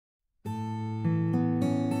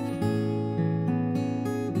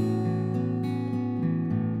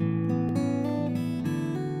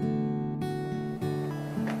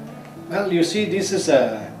Well, you see, this is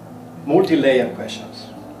a multi-layer question.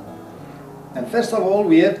 And first of all,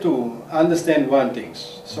 we have to understand one thing.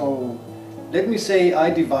 So, let me say I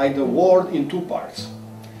divide the world in two parts.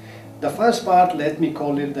 The first part, let me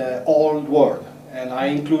call it the old world, and I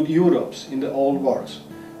include Europe in the old world.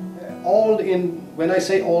 Old when I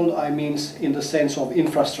say old, I mean in the sense of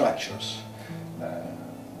infrastructures.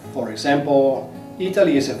 For example,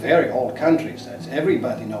 Italy is a very old country, as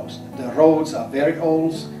everybody knows. The roads are very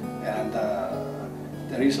old, and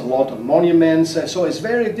there is a lot of monuments, so it's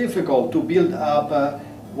very difficult to build up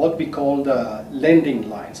what we call the landing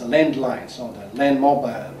lines, the land lines, or the land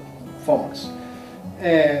mobile phones.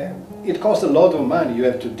 It costs a lot of money. You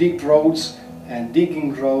have to dig roads, and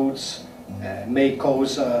digging roads may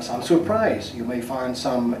cause some surprise. You may find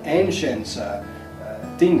some ancient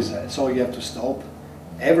things, so you have to stop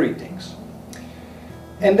everything.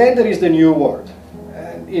 And then there is the new world.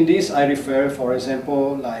 In this I refer, for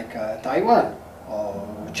example, like Taiwan, or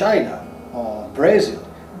China, or Brazil.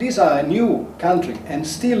 These are new countries and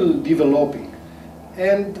still developing.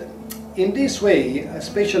 And in this way,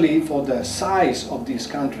 especially for the size of these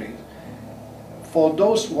countries, for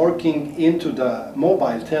those working into the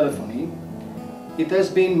mobile telephony, it has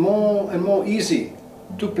been more and more easy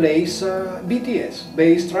to place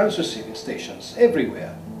BTS-based transceiver stations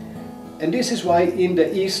everywhere. And this is why in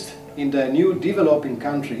the East, in the new developing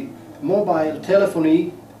country, mobile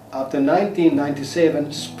telephony after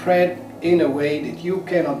 1997 spread in a way that you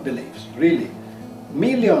cannot believe, really.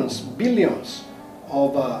 Millions, billions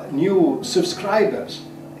of new subscribers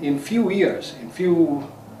in few years, few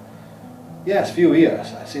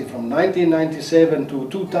years. I say from 1997 to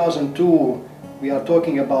 2002, we are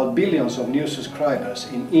talking about billions of new subscribers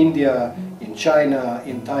in India, in China,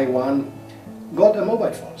 in Taiwan, got a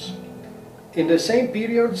mobile phones. In the same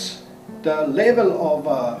periods, the level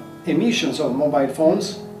of emissions of mobile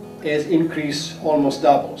phones has increased almost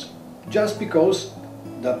doubles, just because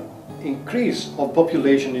the increase of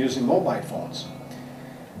population using mobile phones.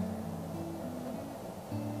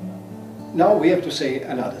 Now we have to say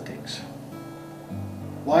another things.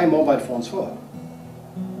 Why mobile phones for?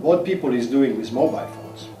 What people is doing with mobile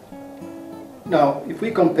phones? Now, if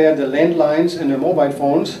we compare the landlines and the mobile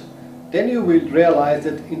phones, then you will realize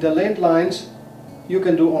that in the landlines you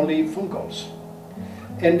can do only phone calls.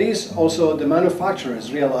 And this also the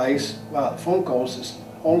manufacturers realize, well, phone calls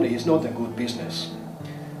is not a good business.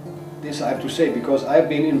 This I have to say because I've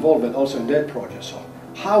been involved also in that project. So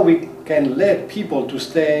how we can let people to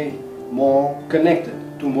stay more connected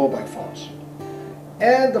to mobile phones.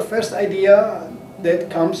 And the first idea that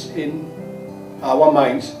comes in our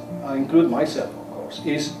minds, I include myself of course,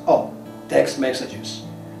 is text messages.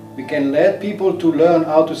 We can let people to learn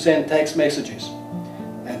how to send text messages,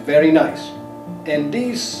 and very nice. And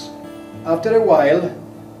this, after a while,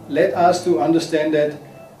 led us to understand that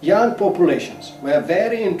young populations were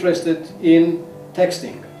very interested in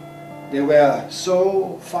texting. They were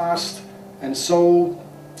so fast and so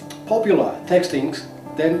popular texting.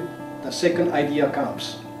 Then the second idea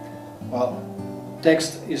comes. Well,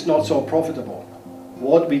 text is not so profitable.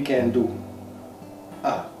 What we can do?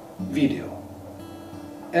 Video.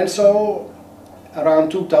 And so around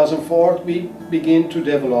 2004 we begin to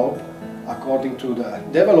develop, according to the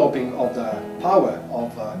developing of the power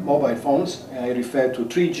of mobile phones. I refer to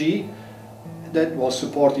 3G that was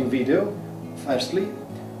supporting video. Firstly,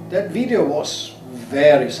 that video was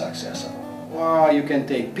very successful. Wow, you can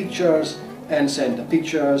take pictures and send the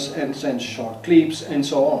pictures and send short clips and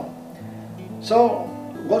so on. So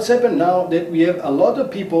what's happened now that we have a lot of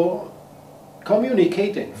people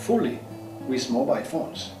communicating fully with mobile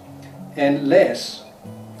phones and less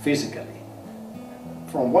physically.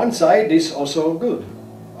 From one side, this is also good.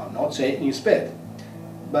 I'm not saying it's bad,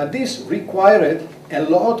 but this required a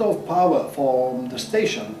lot of power from the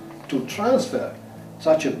station to transfer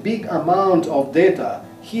such a big amount of data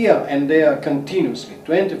here and there continuously,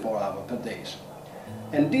 24 hours per day.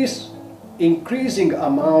 And this increasing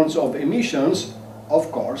amounts of emissions,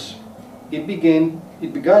 of course, it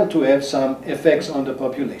began to have some effects on the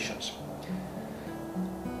populations.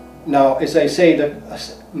 Now, as I say, the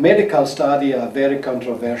medical studies are very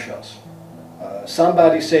controversial.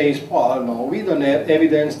 Somebody says, oh no, we don't have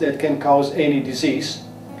evidence that can cause any disease.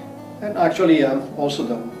 And actually, also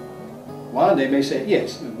the one, they may say,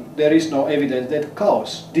 yes, there is no evidence that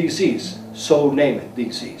causes disease, so name it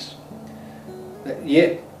disease.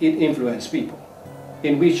 Yet, it influences people.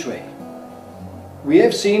 In which way? We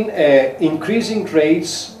have seen increasing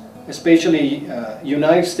rates, especially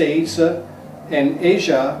United States and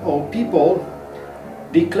Asia, of people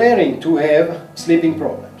declaring to have sleeping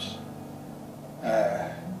problems.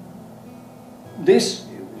 This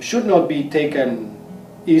should not be taken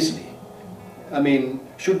easily. I mean,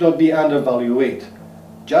 should not be undervalued.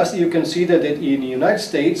 Just you can see that in the United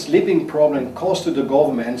States, sleeping problem costs to the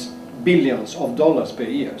governments billions of dollars per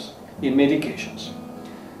year in medications.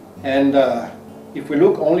 And if we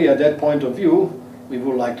look only at that point of view, we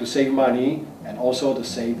would like to save money and also to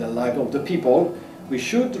save the life of the people. We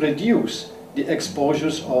should reduce the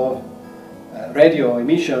exposures of radio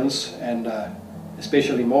emissions and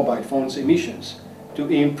especially mobile phones emissions to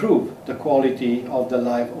improve the quality of the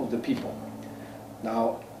life of the people.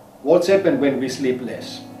 Now, what's happened when we sleep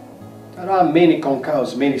less? There are many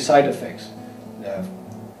concours, many side effects.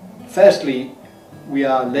 Firstly, we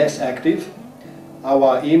are less active.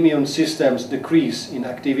 Our immune systems decrease in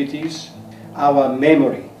activities. Our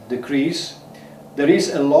memory decrease. There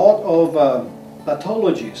is a lot of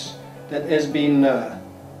pathologies that has been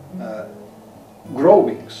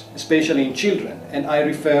growing, especially in children, and I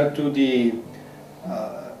refer to the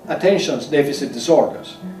attention deficit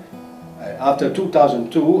disorders. After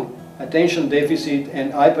 2002, attention deficit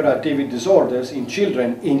and hyperactivity disorders in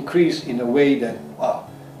children increased in a way that, wow,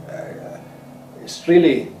 it's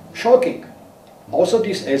really shocking. Also,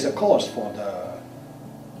 this has a cost for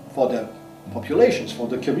the populations, for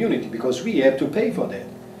the community, because we have to pay for that.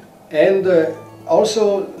 And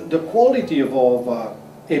also the quality of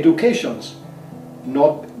educations,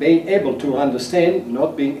 not being able to understand,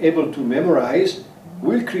 not being able to memorize,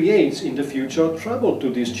 will create in the future trouble to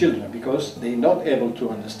these children because they're not able to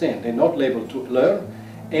understand, they're not able to learn,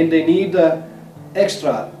 and they need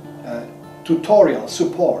extra tutorial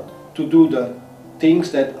support to do the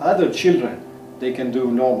things that other children they can do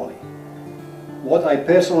normally. What I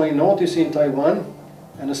personally notice in Taiwan,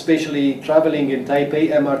 and especially traveling in Taipei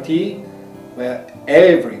MRT, where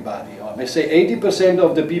everybody, or I say 80%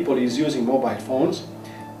 of the people is using mobile phones,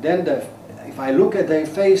 then if I look at their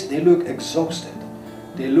face, they look exhausted.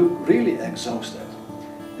 They look really exhausted.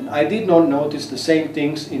 And I did not notice the same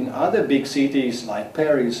things in other big cities like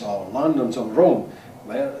Paris or London or Rome,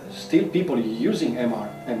 where still people are using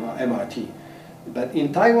MRT. But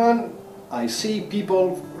in Taiwan, I see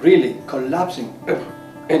people really collapsing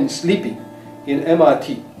and sleeping in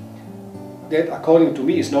MRT. That, according to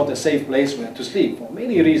me, is not a safe place where to sleep for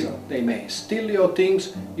many reasons. They may steal your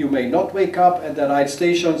things, you may not wake up at the right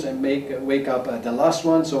stations and wake up at the last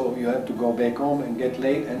one, so you have to go back home and get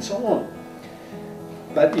late and so on.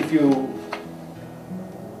 But if you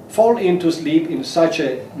fall into sleep in such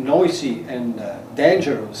a noisy and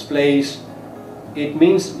dangerous place, it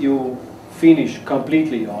means you finish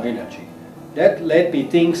completely your energy. That led me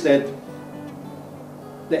think that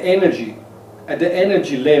the energy, at the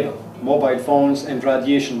energy level, mobile phones and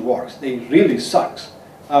radiation works, they really sucks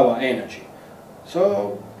our energy.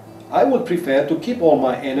 So I would prefer to keep all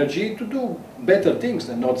my energy to do better things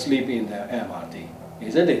than not sleep in the MRT,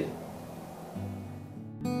 isn't it?